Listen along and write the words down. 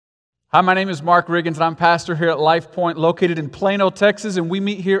Hi, my name is Mark Riggins, and I'm pastor here at Life Point, located in Plano, Texas, and we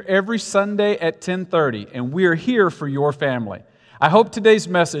meet here every Sunday at 10:30, and we are here for your family. I hope today's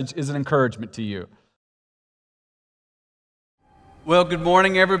message is an encouragement to you. Well, good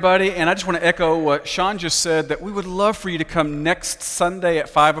morning, everybody, and I just want to echo what Sean just said, that we would love for you to come next Sunday at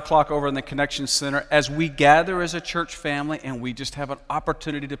 5 o'clock over in the Connection Center as we gather as a church family, and we just have an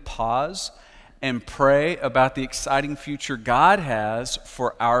opportunity to pause and pray about the exciting future God has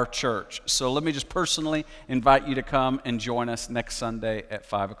for our church. So let me just personally invite you to come and join us next Sunday at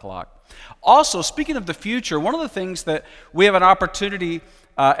 5 o'clock. Also, speaking of the future, one of the things that we have an opportunity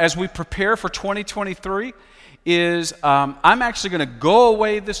as we prepare for 2023 is I'm actually going to go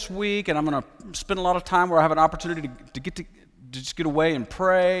away this week, and I'm going to spend a lot of time where I have an opportunity to just get away and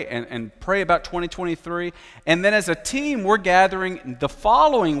pray and pray about 2023. And then as a team, we're gathering the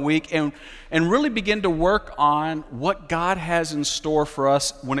following week and really begin to work on what God has in store for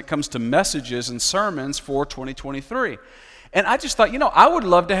us when it comes to messages and sermons for 2023. And I just thought, I would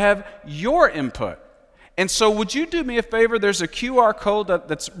love to have your input. And so would you do me a favor? There's a QR code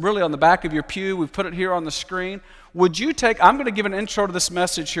that's really on the back of your pew. We've put it here on the screen. Would you I'm going to give an intro to this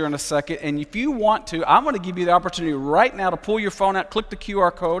message here in a second, and if you want to, I'm going to give you the opportunity right now to pull your phone out, click the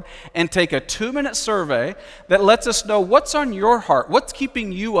QR code, and take a 2-minute survey that lets us know what's on your heart, what's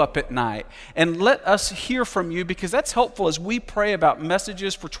keeping you up at night, and let us hear from you, because that's helpful as we pray about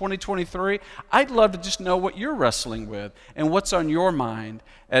messages for 2023. I'd love to just know what you're wrestling with and what's on your mind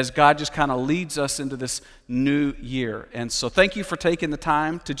as God just kind of leads us into this new year. And so thank you for taking the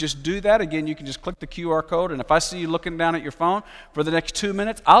time to just do that. Again, you can just click the QR code, and if I see you looking down at your phone for the next 2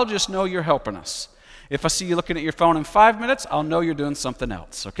 minutes, I'll just know you're helping us. If I see you looking at your phone in 5 minutes, I'll know you're doing something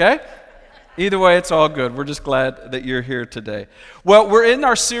else, okay? Either way, it's all good. We're just glad that you're here today. Well, we're in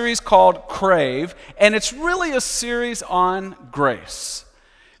our series called Crave, and it's really a series on grace.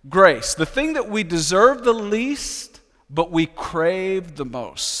 Grace, the thing that we deserve the least, but we crave the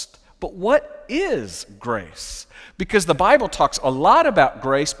most. But what is grace? Because the Bible talks a lot about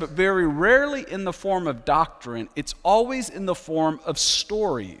grace, but very rarely in the form of doctrine. It's always in the form of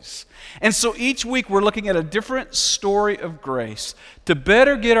stories. And so each week we're looking at a different story of grace to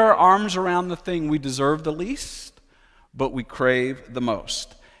better get our arms around the thing we deserve the least, but we crave the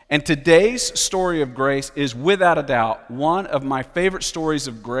most. And today's story of grace is, without a doubt, one of my favorite stories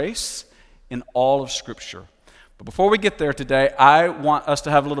of grace in all of Scripture. But before we get there today, I want us to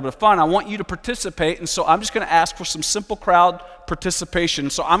have a little bit of fun. I want you to participate, and so I'm just going to ask for some simple crowd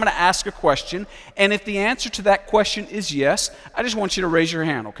participation. So I'm going to ask a question, and if the answer to that question is yes, I just want you to raise your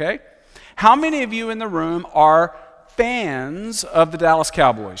hand, okay? How many of you in the room are fans of the Dallas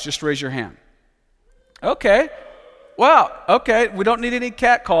Cowboys? Just raise your hand. Okay. Wow. Okay. We don't need any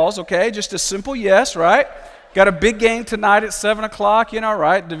cat calls, okay? Just a simple yes, right? Got a big game tonight at 7 o'clock,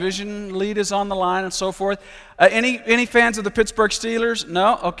 right? Division lead is on the line and so forth. Any fans of the Pittsburgh Steelers?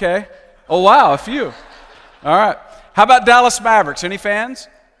 No? Okay. Oh, wow, a few. All right. How about Dallas Mavericks? Any fans?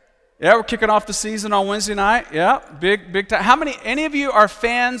 Yeah, we're kicking off the season on Wednesday night. Yeah, big time. Any of you are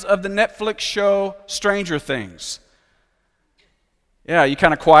fans of the Netflix show Stranger Things? Yeah, you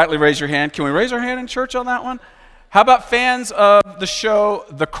kind of quietly raise your hand. Can we raise our hand in church on that one? How about fans of the show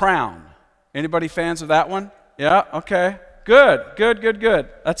The Crown? Anybody fans of that one? Yeah, okay. Good.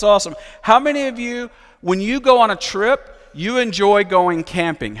 That's awesome. How many of you, when you go on a trip, you enjoy going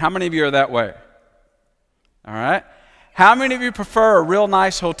camping? How many of you are that way? All right. How many of you prefer a real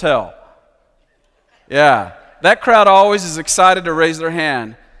nice hotel? Yeah. That crowd always is excited to raise their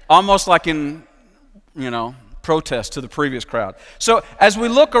hand, almost like in, protest to the previous crowd. So as we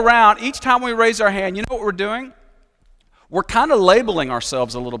look around, each time we raise our hand, you know what we're doing? We're kind of labeling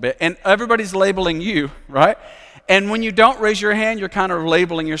ourselves a little bit, and everybody's labeling you, right? And when you don't raise your hand, you're kind of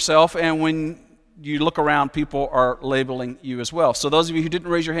labeling yourself, and when you look around, people are labeling you as well. So those of you who didn't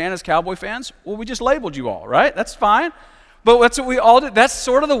raise your hand as Cowboy fans, well, we just labeled you all, right? That's fine. But that's what we all did. That's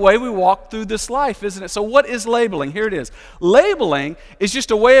sort of the way we walk through this life, isn't it? So what is labeling? Here it is. Labeling is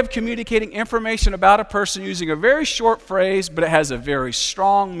just a way of communicating information about a person using a very short phrase, but it has a very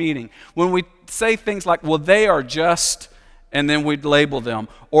strong meaning. When we say things like, well, they are just, and then we label them,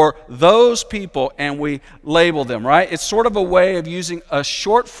 or those people, and we label them, right? It's sort of a way of using a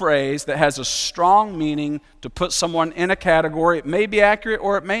short phrase that has a strong meaning to put someone in a category. It may be accurate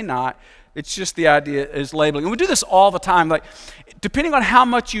or it may not. It's just the idea is labeling. And we do this all the time. Like, depending on how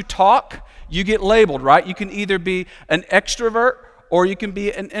much you talk, you get labeled, right? You can either be an extrovert or you can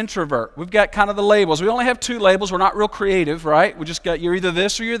be an introvert. We've got kind of the labels. We only have 2 labels. We're not real creative, right? We just got, you're either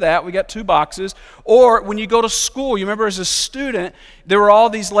this or you're that. We got 2 boxes. Or when you go to school, you remember as a student, there were all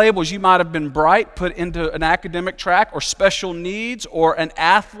these labels. You might have been bright, put into an academic track, or special needs, or an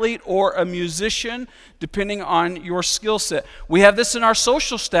athlete, or a musician, depending on your skill set. We have this in our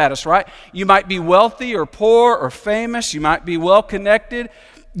social status, right? You might be wealthy or poor or famous. You might be well-connected.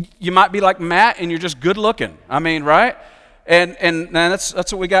 You might be like Matt and you're just good looking. I mean, right? And that's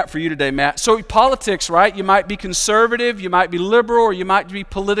what we got for you today, Matt. So politics, right? You might be conservative, you might be liberal, or you might be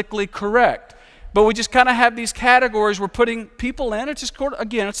politically correct. But we just kind of have these categories we're putting people in. It's just,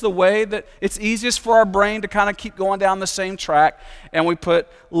 again, it's the way that it's easiest for our brain to kind of keep going down the same track, and we put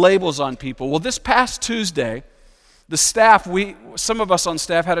labels on people. Well, this past Tuesday, the staff, some of us on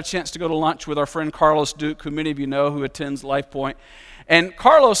staff had a chance to go to lunch with our friend Carlos Duke, who many of you know, who attends Life Point. And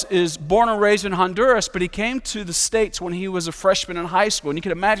Carlos is born and raised in Honduras, but he came to the States when he was a freshman in high school. And you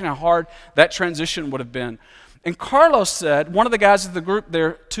can imagine how hard that transition would have been. And Carlos said, one of the guys at the group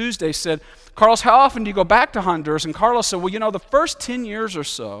there Tuesday said, Carlos, how often do you go back to Honduras? And Carlos said, well, the first 10 years or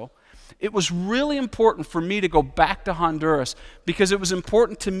so, it was really important for me to go back to Honduras because it was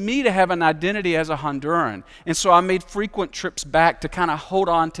important to me to have an identity as a Honduran. And so I made frequent trips back to kind of hold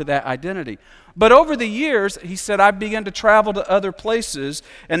on to that identity. But over the years, he said, I began to travel to other places,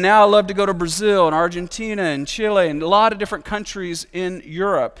 and now I love to go to Brazil and Argentina and Chile and a lot of different countries in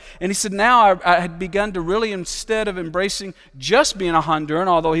Europe. And he said, now I had begun to really, instead of embracing just being a Honduran,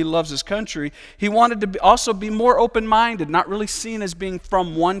 although he loves his country, he wanted to also be more open-minded, not really seen as being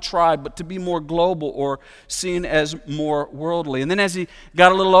from one tribe, but to be more global or seen as more worldly. And then as he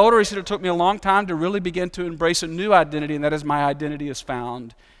got a little older, he said, it took me a long time to really begin to embrace a new identity, and that is my identity is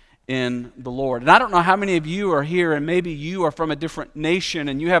found in the Lord. And I don't know how many of you are here, and maybe you are from a different nation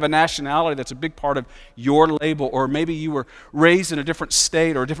and you have a nationality that's a big part of your label, or maybe you were raised in a different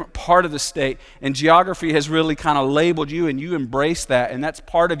state or a different part of the state, and geography has really kind of labeled you and you embrace that, and that's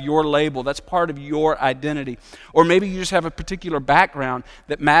part of your label, that's part of your identity. Or maybe you just have a particular background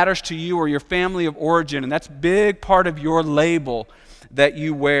that matters to you or your family of origin, and that's a big part of your label that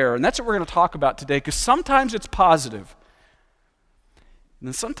you wear. And that's what we're going to talk about today, because sometimes it's positive. And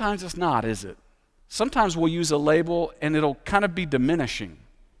then sometimes it's not, is it? Sometimes we'll use a label and it'll kind of be diminishing.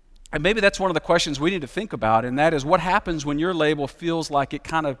 And maybe that's one of the questions we need to think about, and that is what happens when your label feels like it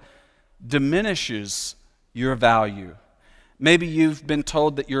kind of diminishes your value. Maybe you've been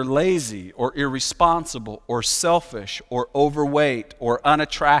told that you're lazy or irresponsible or selfish or overweight or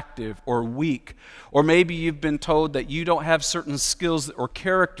unattractive or weak. Or maybe you've been told that you don't have certain skills or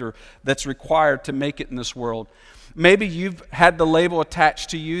character that's required to make it in this world. Maybe you've had the label attached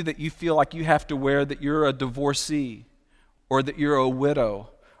to you that you feel like you have to wear, that you're a divorcee, or that you're a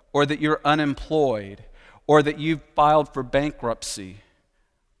widow, or that you're unemployed, or that you've filed for bankruptcy,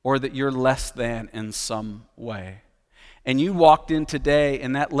 or that you're less than in some way. And you walked in today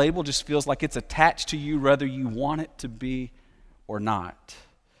and that label just feels like it's attached to you whether you want it to be or not.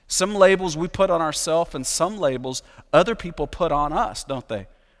 Some labels we put on ourselves, and some labels other people put on us, don't they?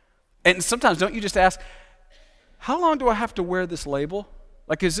 And sometimes don't you just ask, how long do I have to wear this label?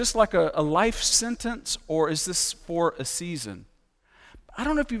 Like, is this like a life sentence, or is this for a season? I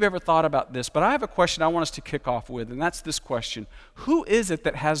don't know if you've ever thought about this, but I have a question I want us to kick off with, and that's this question. Who is it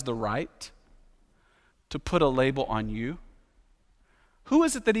that has the right to put a label on you? Who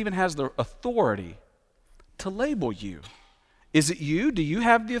is it that even has the authority to label you? Is it you? Do you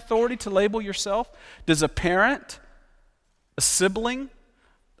have the authority to label yourself? Does a parent, a sibling,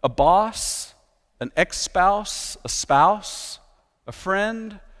 a boss, an ex-spouse, a spouse, a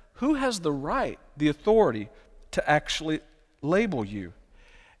friend, who has the right, the authority to actually label you?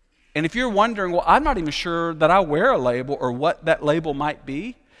 And if you're wondering, well, I'm not even sure that I wear a label or what that label might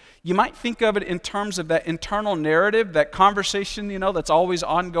be, you might think of it in terms of that internal narrative, that conversation, that's always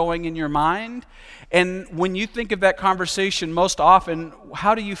ongoing in your mind. And when you think of that conversation, most often,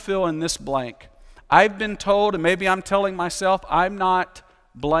 how do you feel in this blank? I've been told, and maybe I'm telling myself, I'm not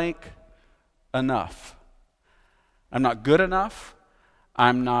blank enough. I'm not good enough.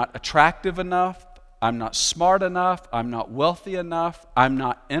 I'm not attractive enough. I'm not smart enough. I'm not wealthy enough. I'm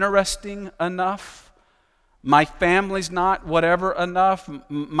not interesting enough. My family's not whatever enough.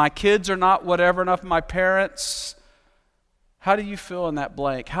 My kids are not whatever enough. My parents. How do you feel in that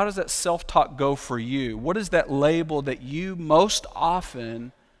blank? How does that self-talk go for you? What is that label that you most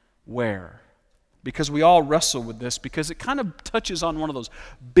often wear? Because we all wrestle with this, because it kind of touches on one of those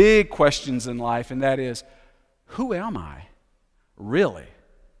big questions in life, and that is, who am I, really?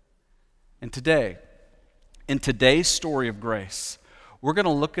 And today, in today's story of grace, we're going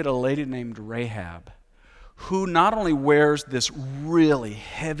to look at a lady named Rahab, who not only wears this really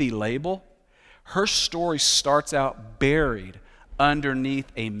heavy label, her story starts out buried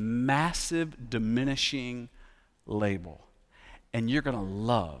underneath a massive diminishing label. And you're going to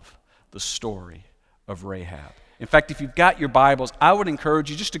love the story of Rahab. In fact, if you've got your Bibles, I would encourage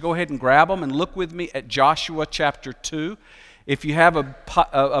you just to go ahead and grab them and look with me at Joshua chapter 2. If you have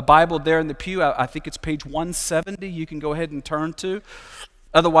a Bible there in the pew, I think it's page 170, you can go ahead and turn to.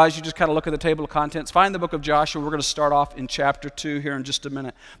 Otherwise, you just kind of look at the table of contents. Find the book of Joshua. We're going to start off in chapter 2 here in just a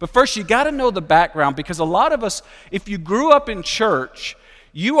minute. But first, you got to know the background, because a lot of us, if you grew up in church,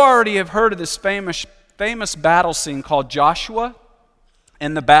 you already have heard of this famous battle scene called Joshua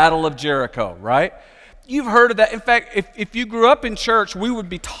and the Battle of Jericho, right? You've heard of that. In fact, if you grew up in church, we would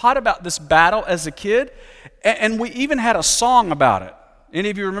be taught about this battle as a kid, and we even had a song about it. Any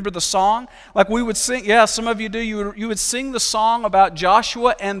of you remember the song? Like we would sing, yeah, some of you do. You would sing the song about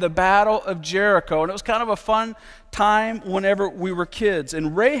Joshua and the Battle of Jericho. And it was kind of a fun time whenever we were kids.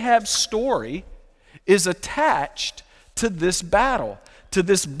 And Rahab's story is attached to this battle, to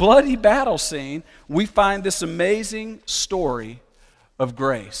this bloody battle scene. We find this amazing story of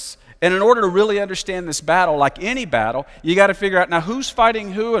grace. And in order to really understand this battle, like any battle, you got to figure out now who's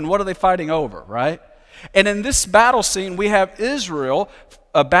fighting who and what are they fighting over, right? And in this battle scene, we have Israel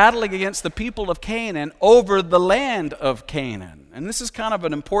battling against the people of Canaan over the land of Canaan. And this is kind of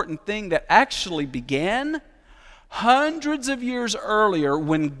an important thing that actually began hundreds of years earlier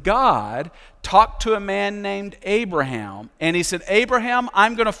when God talked to a man named Abraham. And he said, Abraham,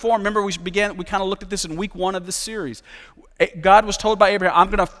 I'm going to form, remember we kind of looked at this in week 1 of this series. God was told by Abraham, I'm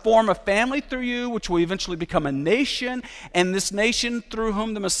going to form a family through you, which will eventually become a nation, and this nation through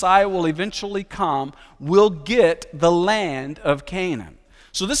whom the Messiah will eventually come will get the land of Canaan.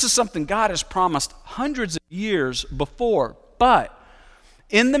 So this is something God has promised hundreds of years before. But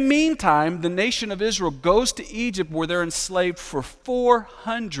in the meantime, the nation of Israel goes to Egypt where they're enslaved for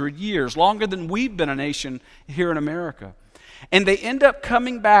 400 years, longer than we've been a nation here in America. And they end up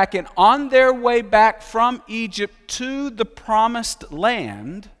coming back, and on their way back from Egypt to the promised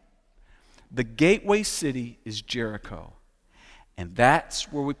land, the gateway city is Jericho. And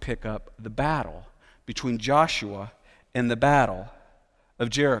that's where we pick up the battle between Joshua and the Battle of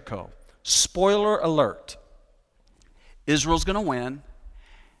Jericho. Spoiler alert, Israel's going to win,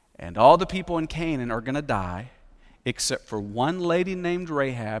 and all the people in Canaan are going to die, except for one lady named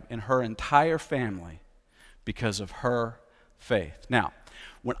Rahab and her entire family because of her faith. Now,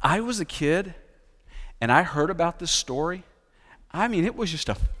 when I was a kid and I heard about this story, I mean, it was just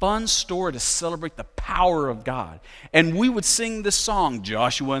a fun story to celebrate the power of God. And we would sing this song,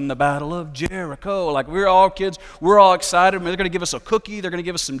 Joshua and the Battle of Jericho. Like we're all kids, we're all excited. They're going to give us a cookie, they're going to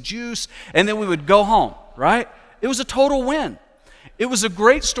give us some juice, and then we would go home, right? It was a total win. It was a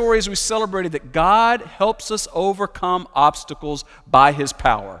great story as we celebrated that God helps us overcome obstacles by His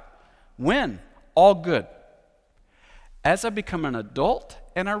power. Win, all good. As I become an adult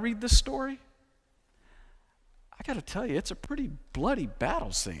and I read this story, I got to tell you, it's a pretty bloody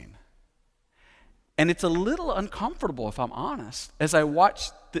battle scene. And it's a little uncomfortable, if I'm honest, as I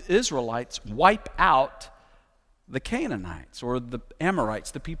watch the Israelites wipe out the Canaanites or the Amorites,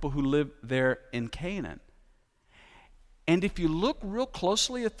 the people who live there in Canaan. And if you look real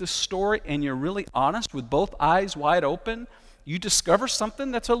closely at this story and you're really honest with both eyes wide open, you discover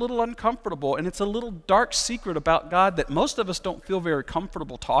something that's a little uncomfortable, and it's a little dark secret about God that most of us don't feel very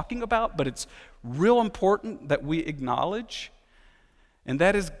comfortable talking about, but it's real important that we acknowledge. And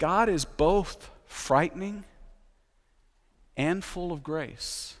that is, God is both frightening and full of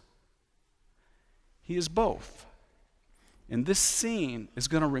grace. He is both. And this scene is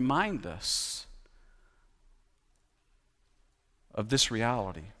going to remind us of this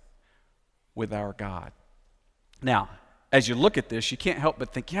reality with our God. Now, as you look at this, you can't help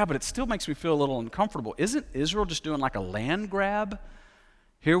but think, yeah, but it still makes me feel a little uncomfortable. Isn't Israel just doing like a land grab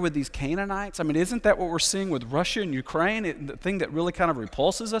here with these Canaanites? I mean, isn't that what we're seeing with Russia and Ukraine? The thing that really kind of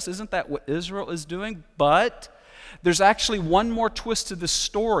repulses us, isn't that what Israel is doing? But there's actually one more twist to this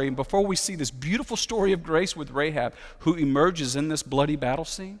story. And before we see this beautiful story of grace with Rahab, who emerges in this bloody battle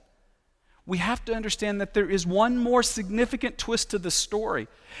scene, we have to understand that there is one more significant twist to the story.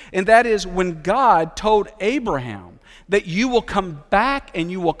 And that is when God told Abraham that you will come back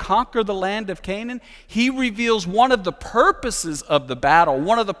and you will conquer the land of Canaan, He reveals one of the purposes of the battle,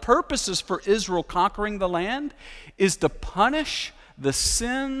 one of the purposes for Israel conquering the land is to punish the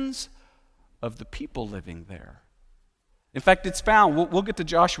sins of the people living there. In fact, it's found, we'll get to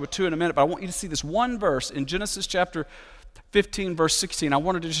Joshua 2 in a minute, but I want you to see this one verse in Genesis chapter 15, verse 16. I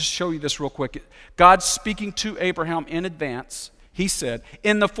wanted to just show you this real quick. God's speaking to Abraham in advance. He said,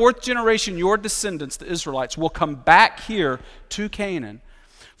 in the fourth generation, your descendants, the Israelites, will come back here to Canaan,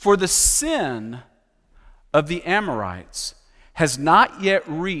 for the sin of the Amorites has not yet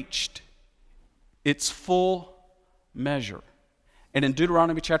reached its full measure. And in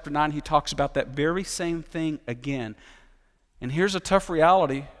Deuteronomy chapter 9, he talks about that very same thing again. And here's a tough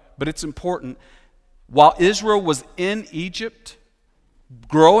reality, but it's important. While Israel was in Egypt,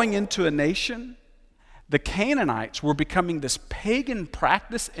 growing into a nation, the Canaanites were becoming this pagan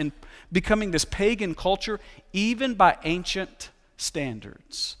practice and becoming this pagan culture, even by ancient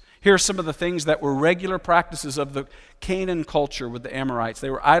standards. Here are some of the things that were regular practices of the Canaan culture with the Amorites. They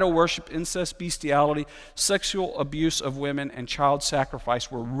were idol worship, incest, bestiality, sexual abuse of women, and child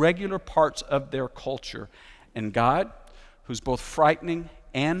sacrifice were regular parts of their culture. And God, who's both frightening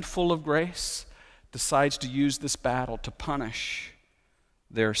and full of grace, decides to use this battle to punish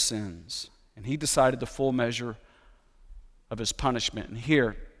their sins. And he decided the full measure of his punishment. And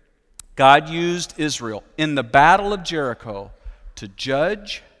here, God used Israel in the battle of Jericho to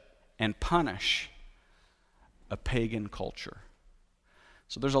judge and punish a pagan culture.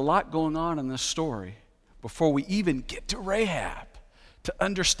 So there's a lot going on in this story before we even get to Rahab to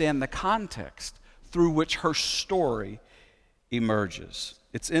understand the context through which her story emerges.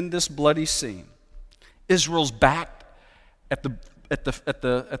 It's in this bloody scene. Israel's back at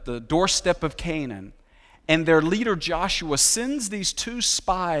the doorstep of Canaan, and their leader Joshua sends these two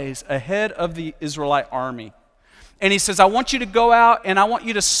spies ahead of the Israelite army. And he says, I want you to go out and I want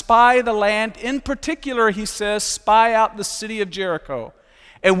you to spy the land. In particular, he says, spy out the city of Jericho.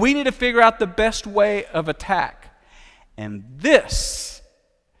 And we need to figure out the best way of attack. And this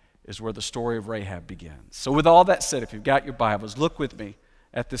is where the story of Rahab begins. So with all that said, if you've got your Bibles, look with me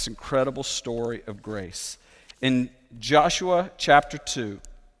at this incredible story of grace. In Joshua chapter 2,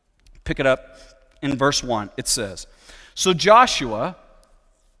 pick it up in verse 1, it says, so Joshua,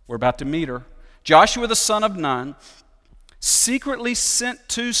 we're about to meet her, Joshua the son of Nun secretly sent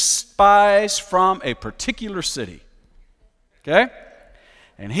two spies from a particular city. Okay?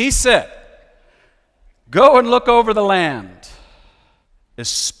 And he said, go and look over the land,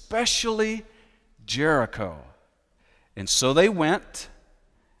 especially Jericho. And so they went,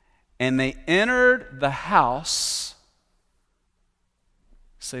 and they entered the house,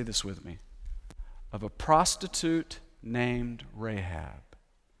 say this with me, of a prostitute named Rahab.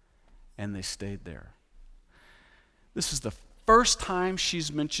 And they stayed there. This is the first time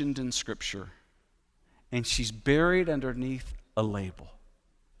she's mentioned in Scripture, and she's buried underneath a label.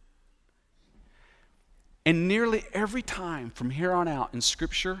 And nearly every time from here on out in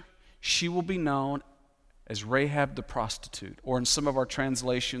Scripture, she will be known as Rahab the prostitute, or in some of our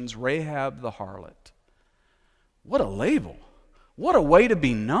translations, Rahab the harlot. What a label. What a way to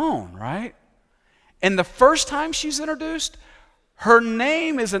be known, right? And the first time she's introduced, her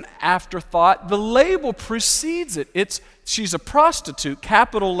name is an afterthought. The label precedes it. She's a prostitute,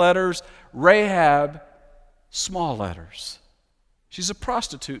 capital letters, Rahab, small letters. She's a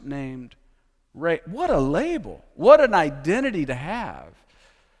prostitute named Rahab. What a label. What an identity to have.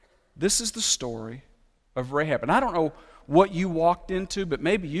 This is the story of Rahab. And I don't know what you walked into, but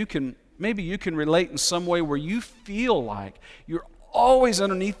maybe you can relate in some way where you feel like you're always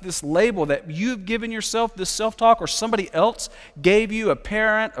underneath this label that you've given yourself, this self-talk, or somebody else gave you, a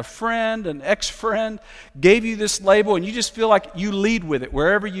parent, a friend, an ex-friend, gave you this label, and you just feel like you lead with it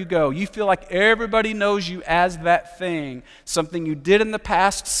wherever you go. You feel like everybody knows you as that thing, something you did in the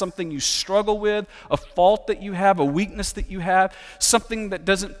past, something you struggle with, a fault that you have, a weakness that you have, something that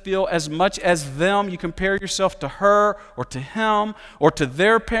doesn't feel as much as them. You compare yourself to her or to him or to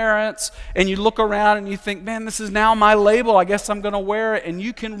their parents, and you look around and you think, man, this is now my label. I guess I'm going to wear it, and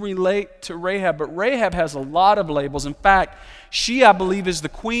you can relate to Rahab. But Rahab has a lot of labels. In fact, she, I believe, is the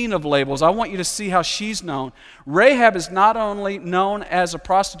queen of labels. I want you to see how she's known. Rahab is not only known as a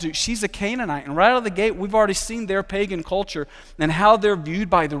prostitute, she's a Canaanite. And right out of the gate, we've already seen their pagan culture and how they're viewed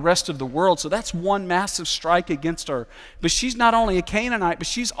by the rest of the world. So that's one massive strike against her. But she's not only a Canaanite, but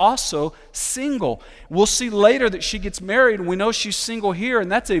she's also single. We'll see later that she gets married, and we know she's single here, and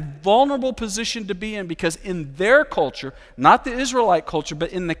that's a vulnerable position to be in, because in their culture, not the Israelite culture,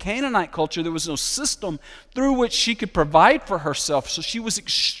 but in the Canaanite culture, there was no system through which she could provide for herself. So she was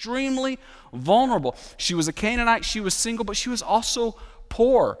extremely vulnerable. She was a Canaanite, she was single, but she was also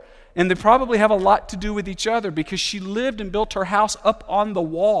poor. And they probably have a lot to do with each other, because she lived and built her house up on the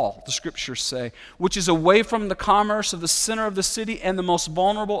wall, the scriptures say, which is away from the commerce of the center of the city and the most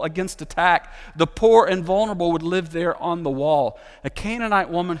vulnerable against attack. The poor and vulnerable would live there on the wall. A Canaanite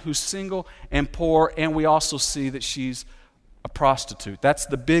woman who's single and poor, and we also see that she's a prostitute. That's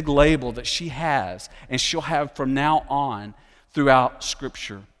the big label that she has, and she'll have from now on throughout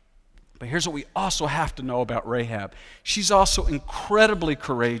Scripture. But here's what we also have to know about Rahab. She's also incredibly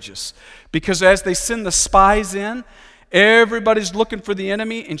courageous, because as they send the spies in, everybody's looking for the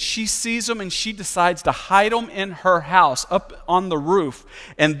enemy, and she sees them, and she decides to hide them in her house up on the roof.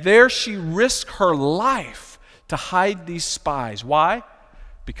 And there she risks her life to hide these spies. Why?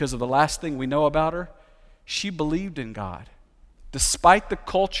 Because of the last thing we know about her. She believed in God. Despite the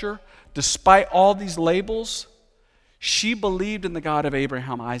culture, despite all these labels, she believed in the God of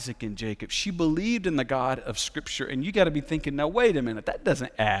Abraham, Isaac, and Jacob. She believed in the God of Scripture. And you got to be thinking, now wait a minute, that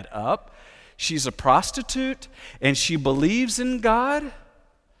doesn't add up. She's a prostitute, and she believes in God.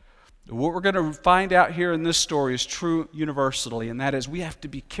 What we're going to find out here in this story is true universally, and that is we have to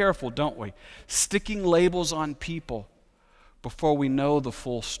be careful, don't we? Sticking labels on people before we know the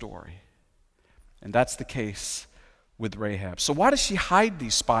full story. And that's the case with Rahab. So why does she hide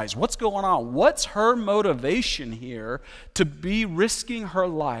these spies? What's going on? What's her motivation here to be risking her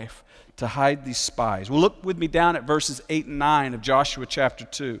life to hide these spies? Well, look with me down at verses 8 and 9 of Joshua chapter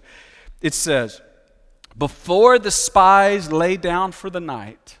 2. It says, before the spies lay down for the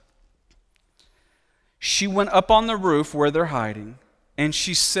night, she went up on the roof where they're hiding, and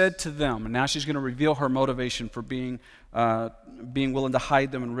she said to them, and now she's going to reveal her motivation for being willing to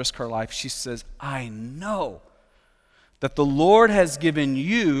hide them and risk her life. She says, I know that the Lord has given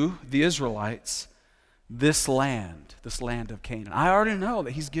you, the Israelites, this land of Canaan. I already know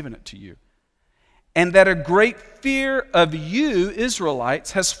that He's given it to you. And that a great fear of you,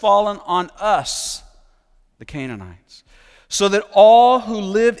 Israelites, has fallen on us, the Canaanites, so that all who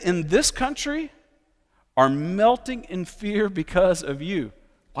live in this country are melting in fear because of you.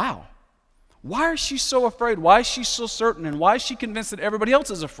 Wow. Why is she so afraid? Why is she so certain? And why is she convinced that everybody else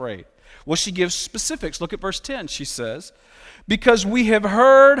is afraid? Well, she gives specifics. Look at verse 10. She says, because we have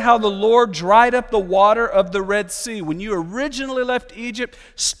heard how the Lord dried up the water of the Red Sea. When you originally left Egypt,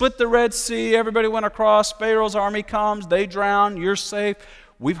 split the Red Sea, everybody went across, Pharaoh's army comes, they drown, you're safe.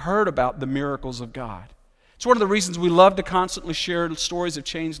 We've heard about the miracles of God. It's one of the reasons we love to constantly share stories of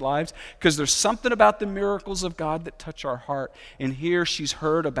changed lives, because there's something about the miracles of God that touch our heart. And here she's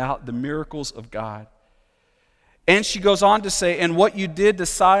heard about the miracles of God. And she goes on to say, and what you did to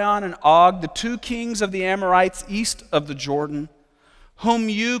Sihon and Og, the two kings of the Amorites east of the Jordan, whom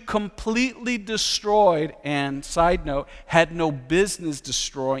you completely destroyed, and side note, had no business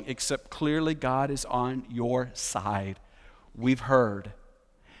destroying, except clearly God is on your side. We've heard,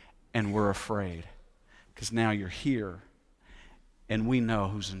 and we're afraid, because now you're here, and we know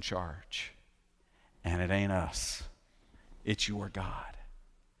who's in charge. And it ain't us. It's your God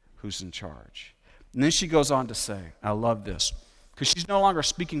who's in charge. And then she goes on to say, I love this, because she's no longer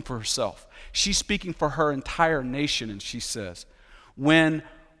speaking for herself. She's speaking for her entire nation, and she says, when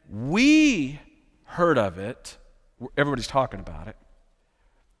we heard of it, everybody's talking about it,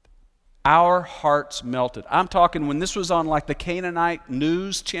 our hearts melted. I'm talking when this was on like the Canaanite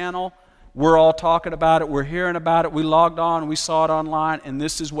news channel, we're all talking about it, we're hearing about it, we logged on, we saw it online, and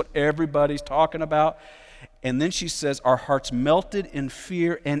this is what everybody's talking about. And then she says, our hearts melted in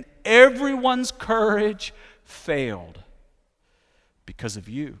fear, and everyone's courage failed because of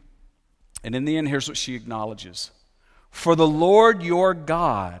you. And in the end, here's what she acknowledges. For the Lord your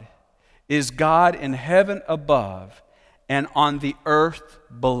God is God in heaven above and on the earth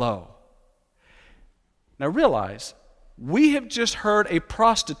below. Now realize, we have just heard a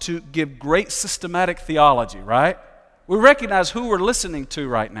prostitute give great systematic theology, right? We recognize who we're listening to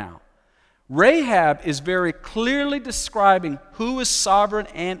right now. Rahab is very clearly describing who is sovereign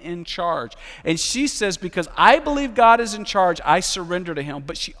and in charge. And she says, because I believe God is in charge, I surrender to Him.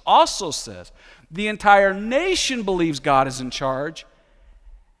 But she also says, the entire nation believes God is in charge,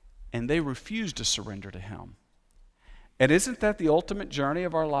 and they refuse to surrender to Him. And isn't that the ultimate journey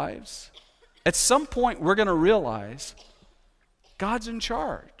of our lives? At some point, we're going to realize God's in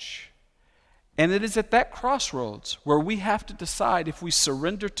charge. And it is at that crossroads where we have to decide if we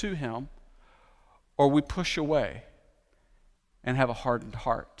surrender to Him or we push away and have a hardened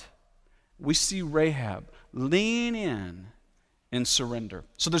heart. We see Rahab lean in and surrender.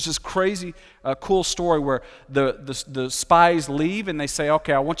 So there's this crazy, cool story where the spies leave and they say,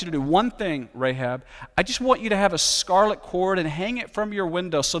 okay, I want you to do one thing, Rahab. I just want you to have a scarlet cord and hang it from your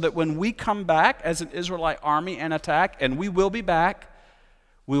window so that when we come back as an Israelite army and attack, and we will be back,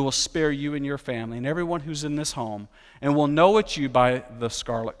 we will spare you and your family and everyone who's in this home, and we'll know it's you by the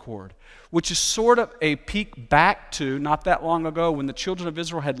scarlet cord, which is sort of a peek back to not that long ago when the children of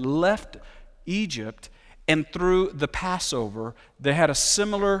Israel had left Egypt, and through the Passover, they had a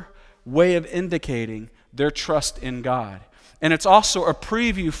similar way of indicating their trust in God. And it's also a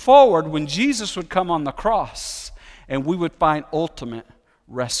preview forward when Jesus would come on the cross and we would find ultimate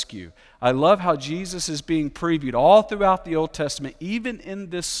rescue. I love how Jesus is being previewed all throughout the Old Testament, even in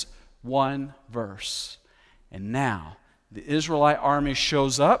this one verse. And now the Israelite army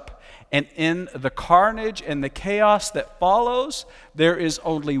shows up, and in the carnage and the chaos that follows, there is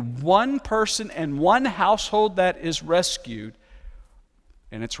only one person and one household that is rescued,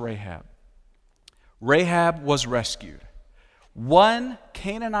 and it's Rahab. Rahab was rescued. One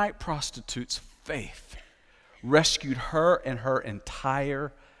Canaanite prostitute's faith rescued her and her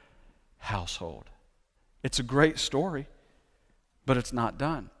entire household. It's a great story, but it's not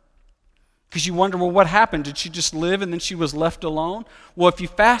done. Because you wonder, well, what happened? Did she just live and then she was left alone? Well, if you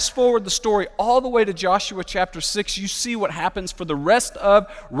fast forward the story all the way to Joshua chapter 6, you see what happens for the rest of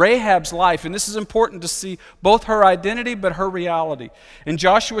Rahab's life. And this is important to see both her identity but her reality. In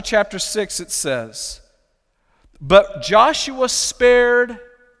Joshua chapter 6 it says, "But Joshua spared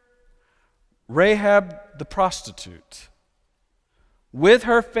Rahab the prostitute with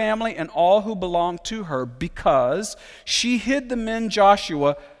her family and all who belonged to her, because she hid the men that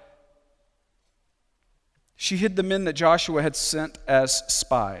Joshua had sent as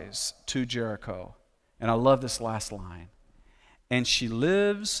spies to Jericho." And I love this last line. "And she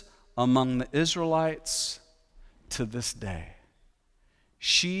lives among the Israelites to this day."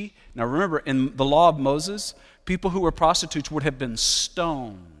 Now remember, in the law of Moses, people who were prostitutes would have been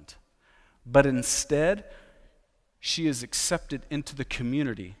stoned. But instead, she is accepted into the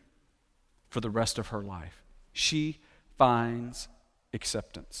community for the rest of her life. She finds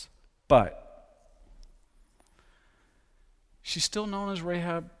acceptance. But she's still known as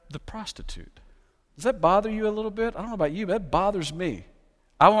Rahab the prostitute. Does that bother you a little bit? I don't know about you, but that bothers me.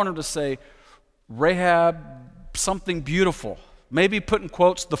 I want her to say, Rahab something beautiful. Maybe put in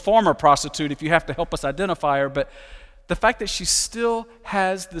quotes, the former prostitute, if you have to help us identify her, but the fact that she still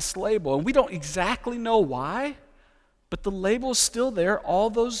has this label, and we don't exactly know why, but the label is still there all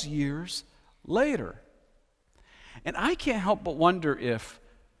those years later. And I can't help but wonder if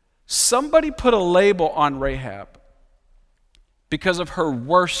somebody put a label on Rahab because of her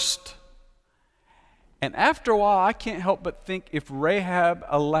worst. And after a while, I can't help but think if Rahab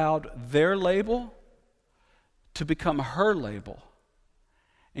allowed their label to become her label,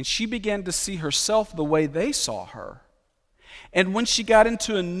 and she began to see herself the way they saw her, and when she got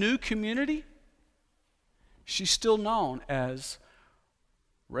into a new community, she's still known as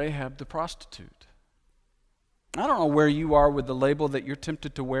Rahab the prostitute. I don't know where you are with the label that you're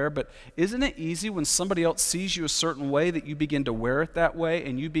tempted to wear, but isn't it easy when somebody else sees you a certain way that you begin to wear it that way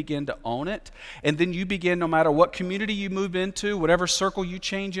and you begin to own it? And then you begin, no matter what community you move into, whatever circle you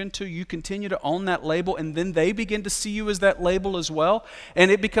change into, you continue to own that label, and then they begin to see you as that label as well.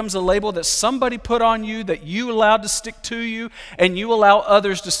 And it becomes a label that somebody put on you that you allowed to stick to you, and you allow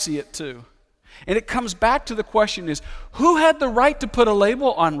others to see it too. And it comes back to the question is, who had the right to put a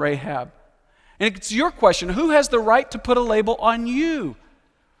label on Rahab? And it's your question, who has the right to put a label on you?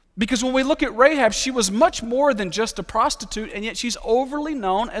 Because when we look at Rahab, she was much more than just a prostitute, and yet she's overly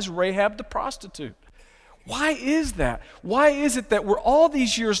known as Rahab the prostitute. Why is that? Why is it that we're all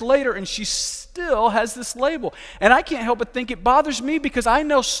these years later and she still has this label? And I can't help but think it bothers me because I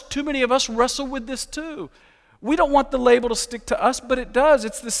know too many of us wrestle with this too. We don't want the label to stick to us, but it does.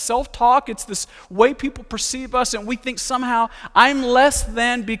 It's this self-talk. It's this way people perceive us, and we think somehow I'm less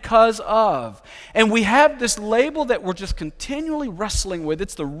than because of. And we have this label that we're just continually wrestling with.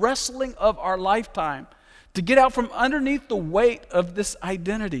 It's the wrestling of our lifetime to get out from underneath the weight of this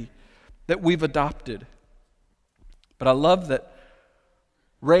identity that we've adopted. But I love that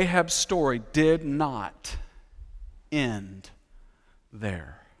Rahab's story did not end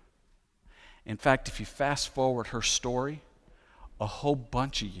there. In fact, if you fast forward her story a whole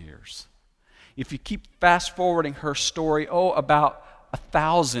bunch of years, if you keep fast forwarding her story, about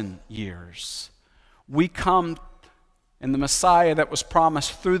 1,000 years, we come, and the Messiah that was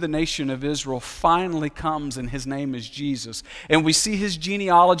promised through the nation of Israel finally comes, and his name is Jesus. And we see his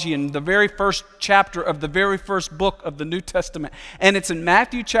genealogy in the very first chapter of the very first book of the New Testament. And it's in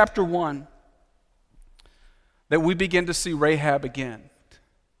Matthew chapter 1 that we begin to see Rahab again.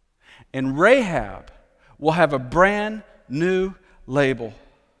 And Rahab will have a brand new label.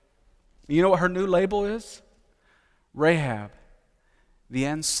 You know what her new label is? Rahab, the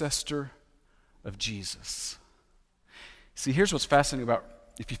ancestor of Jesus. See, here's what's fascinating about,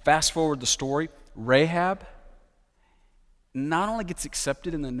 if you fast forward the story, Rahab not only gets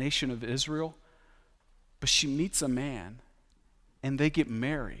accepted in the nation of Israel, but she meets a man and they get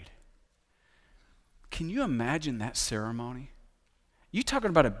married. Can you imagine that ceremony? You're talking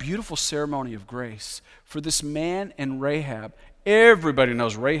about a beautiful ceremony of grace for this man and Rahab. Everybody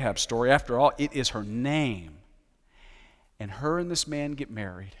knows Rahab's story. After all, it is her name. And her and this man get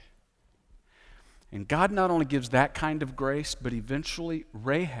married. And God not only gives that kind of grace, but eventually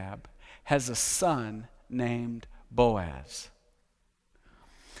Rahab has a son named Boaz.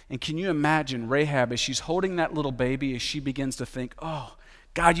 And can you imagine Rahab as she's holding that little baby, as she begins to think, oh,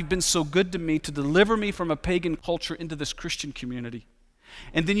 God, you've been so good to me to deliver me from a pagan culture into this Christian community.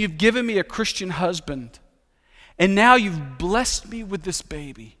 And then you've given me a Christian husband. And now you've blessed me with this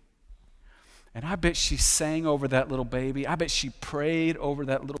baby. And I bet she sang over that little baby. I bet she prayed over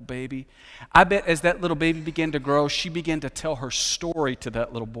that little baby. I bet as that little baby began to grow, she began to tell her story to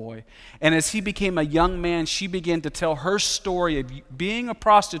that little boy. And as he became a young man, she began to tell her story of being a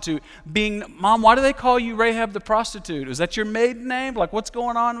prostitute, Mom, why do they call you Rahab the prostitute? Is that your maiden name? Like, what's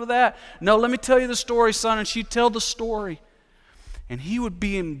going on with that? No, let me tell you the story, son. And she'd tell the story. And he would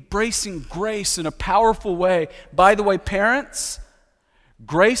be embracing grace in a powerful way. By the way, parents,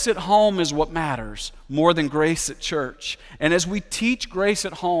 grace at home is what matters more than grace at church. And as we teach grace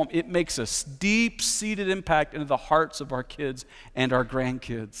at home, it makes a deep-seated impact into the hearts of our kids and our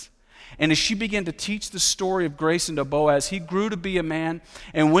grandkids. And as she began to teach the story of grace into Boaz, he grew to be a man.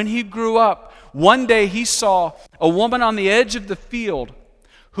 And when he grew up, one day he saw a woman on the edge of the field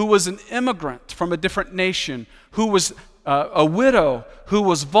who was an immigrant from a different nation, who was a widow, who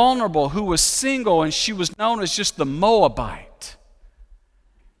was vulnerable, who was single, and she was known as just the Moabite.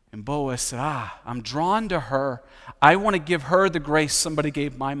 And Boaz said, I'm drawn to her. I want to give her the grace somebody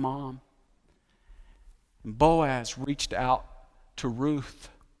gave my mom. And Boaz reached out to Ruth,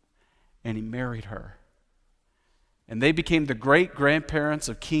 and he married her. And they became the great-grandparents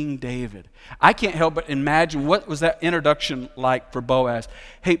of King David. I can't help but imagine what was that introduction like for Boaz.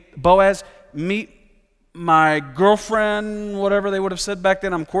 Hey, Boaz, meet my girlfriend, whatever they would have said back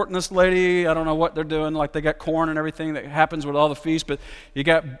then. I'm courting this lady. I don't know what they're doing. Like, they got corn and everything that happens with all the feasts. But you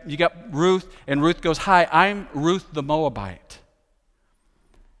got Ruth, and Ruth goes, hi, I'm Ruth the Moabite.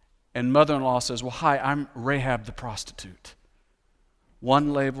 And mother-in-law says, well, hi, I'm Rahab the prostitute.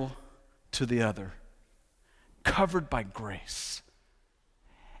 One label to the other, covered by grace.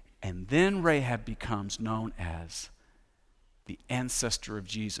 And then Rahab becomes known as the ancestor of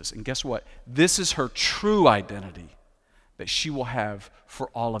Jesus. And guess what? This is her true identity that she will have for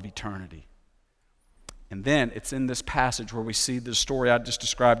all of eternity. And then it's in this passage where we see the story I just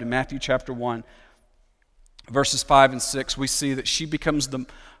described in Matthew chapter 1, verses 5 and 6. We see that she becomes Boaz,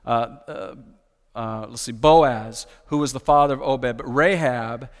 who was the father of Obed, but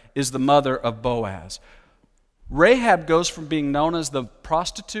Rahab is the mother of Boaz. Rahab goes from being known as the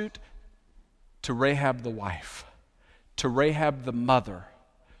prostitute to Rahab the wife, to Rahab the mother,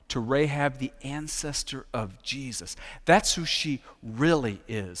 to Rahab the ancestor of Jesus. That's who she really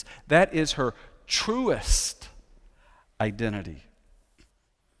is. That is her truest identity.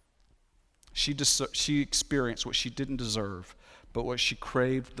 She experienced what she didn't deserve, but what she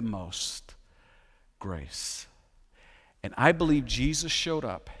craved the most, grace. And I believe Jesus showed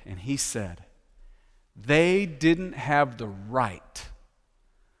up and he said, they didn't have the right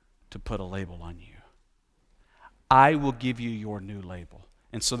to put a label on you. I will give you your new label.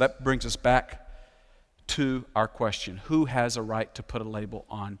 And so that brings us back to our question, who has a right to put a label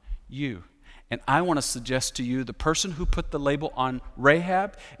on you? And I want to suggest to you, the person who put the label on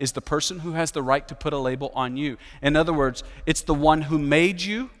Rahab is the person who has the right to put a label on you. In other words, it's the one who made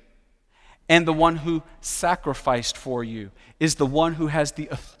you and the one who sacrificed for you is the one who has the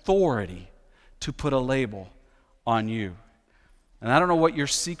authority to put a label on you. And I don't know what your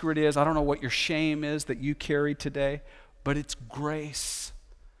secret is. I don't know what your shame is that you carry today, but it's grace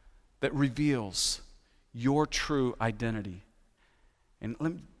that reveals your true identity. And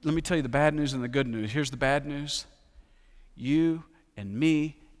let me tell you the bad news and the good news. Here's the bad news. You and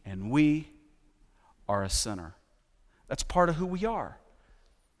me and we are a sinner. That's part of who we are.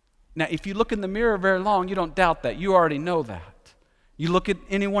 Now, if you look in the mirror very long, you don't doubt that. You already know that. You look at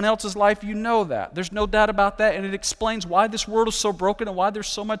anyone else's life, you know that. There's no doubt about that, and it explains why this world is so broken and why there's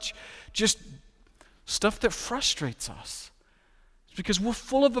so much just stuff that frustrates us. It's because we're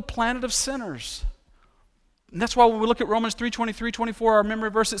full of a planet of sinners. And that's why when we look at Romans 3:23, 24, our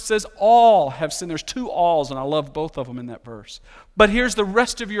memory verse, it says all have sinned. There's two alls, and I love both of them in that verse. But here's the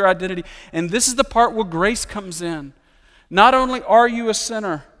rest of your identity, and this is the part where grace comes in. Not only are you a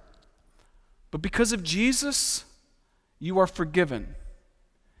sinner, but because of Jesus, you are forgiven,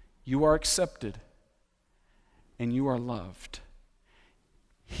 you are accepted, and you are loved.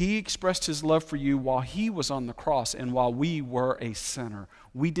 He expressed his love for you while he was on the cross and while we were a sinner.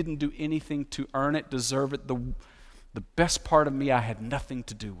 We didn't do anything to earn it, deserve it. The best part of me I had nothing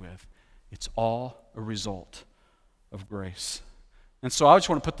to do with. It's all a result of grace. And so I just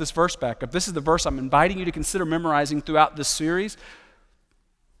want to put this verse back up. This is the verse I'm inviting you to consider memorizing throughout this series.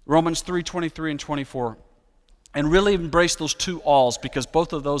 Romans 3:23 and 24. And really embrace those two alls, because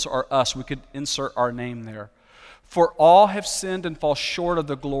both of those are us. We could insert our name there. For all have sinned and fall short of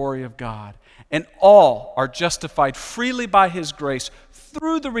the glory of God, and all are justified freely by his grace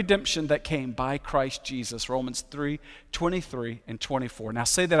through the redemption that came by Christ Jesus. Romans 3:23 and 24. Now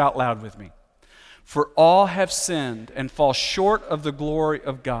say that out loud with me. For all have sinned and fall short of the glory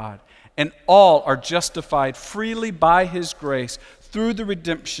of God, and all are justified freely by his grace through the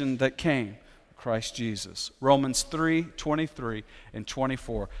redemption that came, Christ Jesus. Romans 3:23 and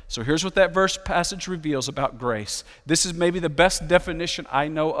 24. So here's what that verse passage reveals about grace. This is maybe the best definition I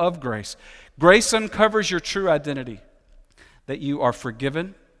know of grace. Grace uncovers your true identity, that you are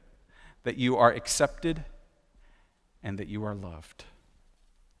forgiven, that you are accepted, and that you are loved.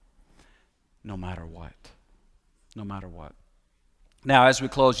 No matter what. No matter what. Now, as we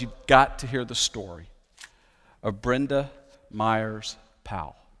close, you've got to hear the story of Brenda Myers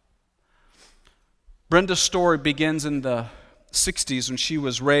Powell. Brenda's story begins in the 60s when she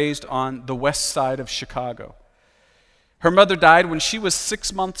was raised on the west side of Chicago. Her mother died when she was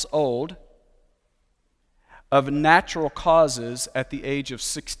 6 months old of natural causes at the age of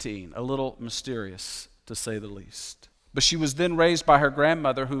 16. A little mysterious, to say the least. But she was then raised by her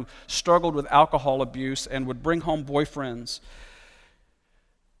grandmother, who struggled with alcohol abuse and would bring home boyfriends.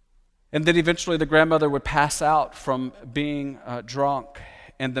 And then eventually the grandmother would pass out from being drunk,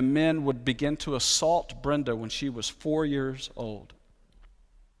 and the men would begin to assault Brenda when she was 4 years old.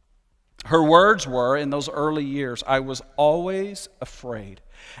 Her words were, in those early years, I was always afraid,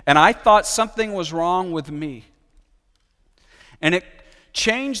 and I thought something was wrong with me. And it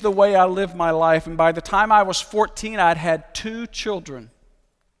changed the way I lived my life, and by the time I was 14, I'd had 2 children.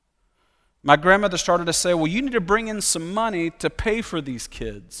 My grandmother started to say, well, you need to bring in some money to pay for these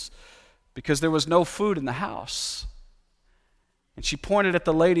kids, because there was no food in the house. And she pointed at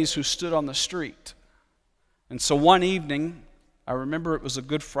the ladies who stood on the street. And so one evening, I remember it was a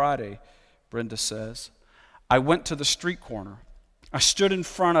Good Friday, Brenda says, I went to the street corner. I stood in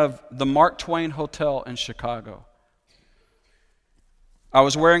front of the Mark Twain Hotel in Chicago. I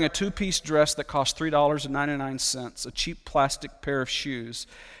was wearing a 2-piece dress that cost $3.99, a cheap plastic pair of shoes,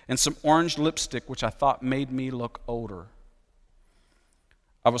 and some orange lipstick, which I thought made me look older.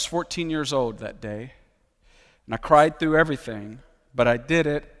 I was 14 years old that day, and I cried through everything, but I did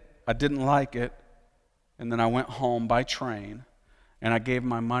it. I didn't like it, and then I went home by train, and I gave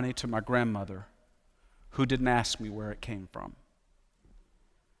my money to my grandmother, who didn't ask me where it came from.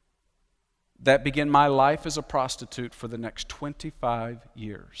 That began my life as a prostitute for the next 25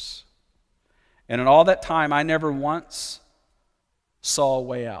 years. And in all that time, I never once saw a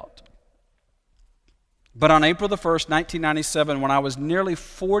way out. But on April the 1st, 1997, when I was nearly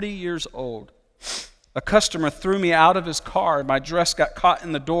 40 years old, a customer threw me out of his car, and my dress got caught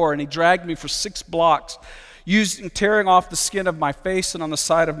in the door, and he dragged me for 6 blocks, tearing off the skin of my face and on the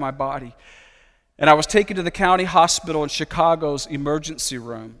side of my body. And I was taken to the county hospital in Chicago's emergency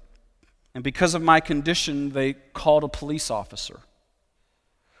room. And because of my condition, they called a police officer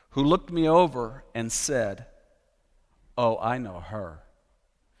who looked me over and said, oh, I know her.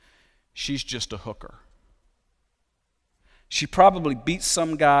 She's just a hooker. She probably beat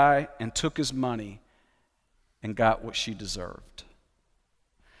some guy and took his money and got what she deserved.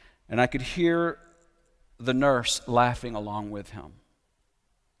 And I could hear the nurse laughing along with him.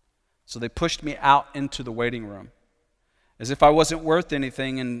 So they pushed me out into the waiting room, as if I wasn't worth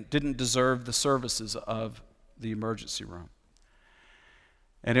anything and didn't deserve the services of the emergency room.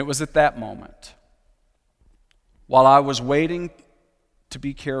 And it was at that moment, while I was waiting to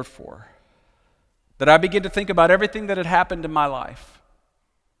be cared for, that I began to think about everything that had happened in my life.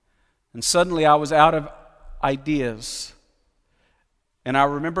 And suddenly I was out of ideas. And I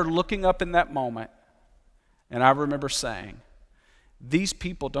remember looking up in that moment, and I remember saying, these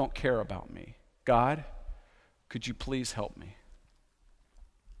people don't care about me. God, could you please help me?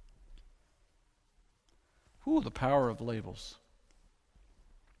 Ooh, the power of labels.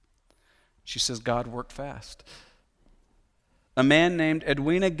 She says, God worked fast. A man named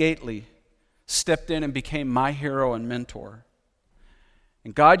Edwina Gately stepped in and became my hero and mentor.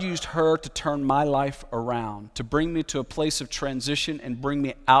 And God used her to turn my life around, to bring me to a place of transition and bring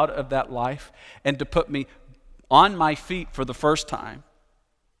me out of that life and to put me on my feet for the first time.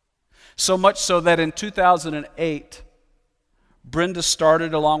 So much so that in 2008, Brenda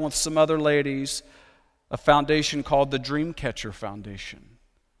started, along with some other ladies, a foundation called the Dreamcatcher Foundation.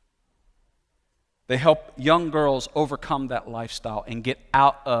 They help young girls overcome that lifestyle and get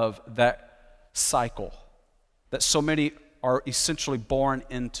out of that cycle that so many are essentially born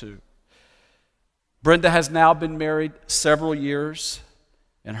into. Brenda has now been married several years,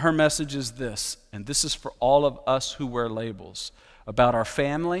 and her message is this, and this is for all of us who wear labels, about our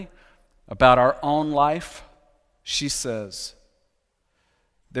family, about our own life. She says,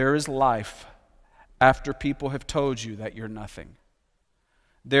 there is life after people have told you that you're nothing.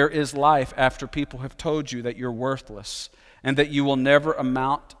 There is life after people have told you that you're worthless and that you will never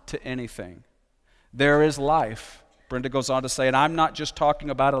amount to anything. There is life, Brenda goes on to say, and I'm not just talking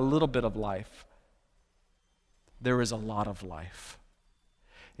about a little bit of life. There is a lot of life.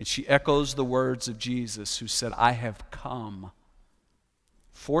 And she echoes the words of Jesus, who said, I have come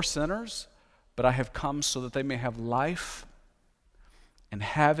for sinners, but I have come so that they may have life and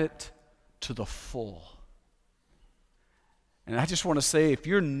have it to the full. And I just want to say, if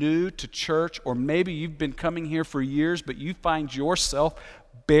you're new to church, or maybe you've been coming here for years, but you find yourself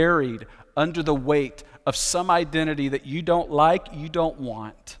buried under the weight of some identity that you don't like, you don't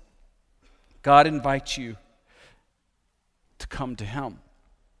want, God invites you to come to Him.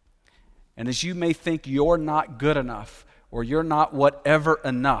 And as you may think you're not good enough, or you're not whatever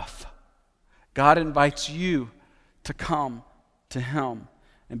enough, God invites you to come to Him.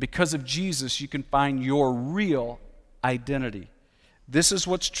 And because of Jesus, you can find your real identity. This is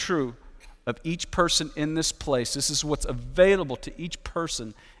what's true of each person in this place. This is what's available to each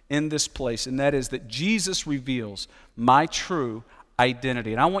person in this place, and that is that Jesus reveals my true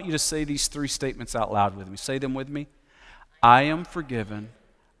identity. And I want you to say these three statements out loud with me. Say them with me. I am forgiven.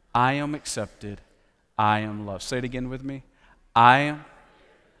 I am accepted. I am loved. Say it again with me. I am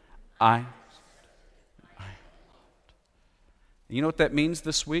loved. You know what that means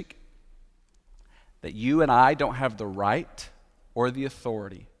this week? That you and I don't have the right or the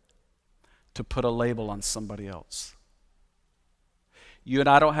authority to put a label on somebody else. You and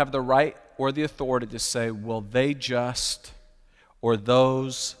I don't have the right or the authority to say, well, they just, or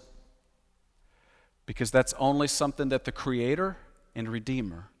those, because that's only something that the Creator and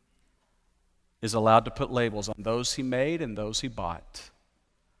Redeemer is allowed to put labels on those He made and those He bought.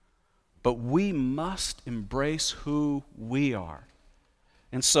 But we must embrace who we are.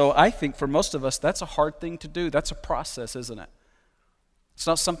 And so I think for most of us, that's a hard thing to do. That's a process, isn't it? It's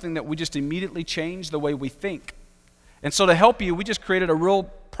not something that we just immediately change the way we think. And so to help you, we just created a real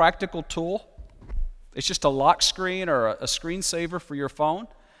practical tool. It's just a lock screen or a screensaver for your phone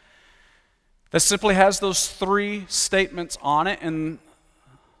that simply has those three statements on it and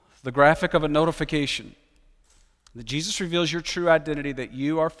the graphic of a notification. That Jesus reveals your true identity, that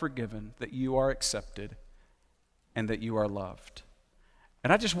you are forgiven, that you are accepted, and that you are loved.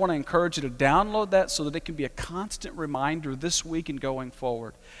 And I just want to encourage you to download that so that it can be a constant reminder this week and going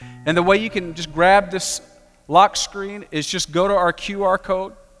forward. And the way you can just grab this lock screen is just go to our QR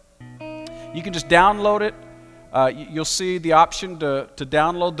code. You can just download it. You'll see the option to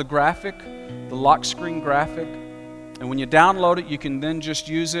download the graphic, the lock screen graphic. And when you download it, you can then just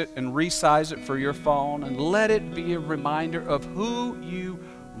use it and resize it for your phone and let it be a reminder of who you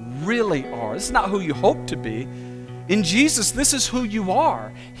really are. This is not who you hope to be. In Jesus, this is who you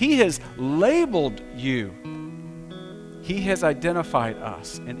are. He has labeled you. He has identified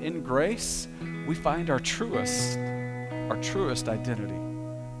us. And in grace, we find our truest identity.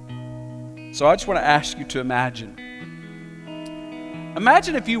 So I just want to ask you to imagine.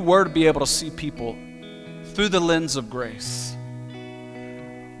 Imagine if you were to be able to see people through the lens of grace.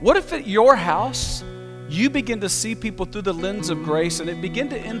 What if at your house, you begin to see people through the lens of grace and it begin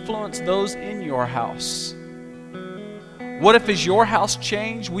to influence those in your house? What if as your house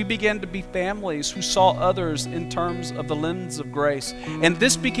changed, we began to be families who saw others in terms of the lens of grace? And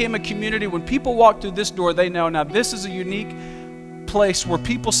this became a community. When people walk through this door, they know now this is a unique place where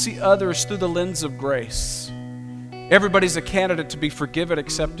people see others through the lens of grace. Everybody's a candidate to be forgiven,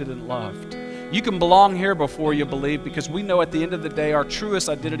 accepted, and loved. You can belong here before you believe, because we know at the end of the day our truest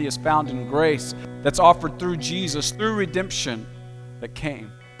identity is found in grace that's offered through Jesus, through redemption that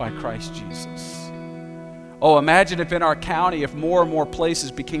came by Christ Jesus. Oh, imagine if in our county, if more and more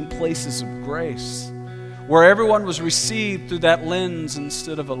places became places of grace, where everyone was received through that lens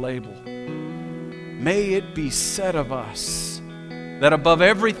instead of a label. May it be said of us that above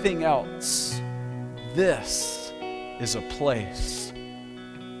everything else, this is a place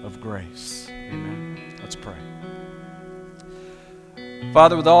of grace. Amen. Let's pray.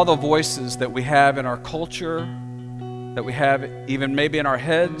 Father, with all the voices that we have in our culture, that we have even maybe in our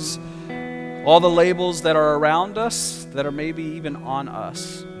heads, all the labels that are around us, that are maybe even on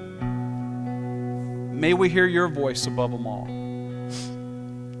us, may we hear your voice above them all.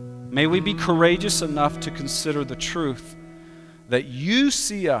 May we be courageous enough to consider the truth that you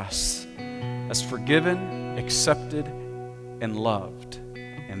see us as forgiven, accepted, and loved.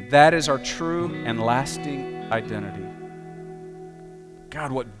 And that is our true and lasting identity.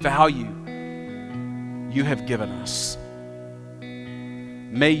 God, what value you have given us.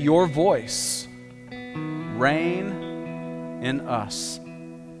 May your voice reign in us,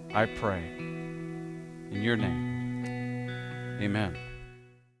 I pray. In your name, amen.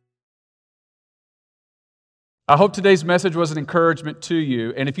 I hope today's message was an encouragement to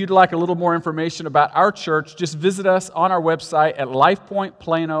you. And if you'd like a little more information about our church, just visit us on our website at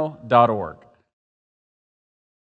lifepointplano.org.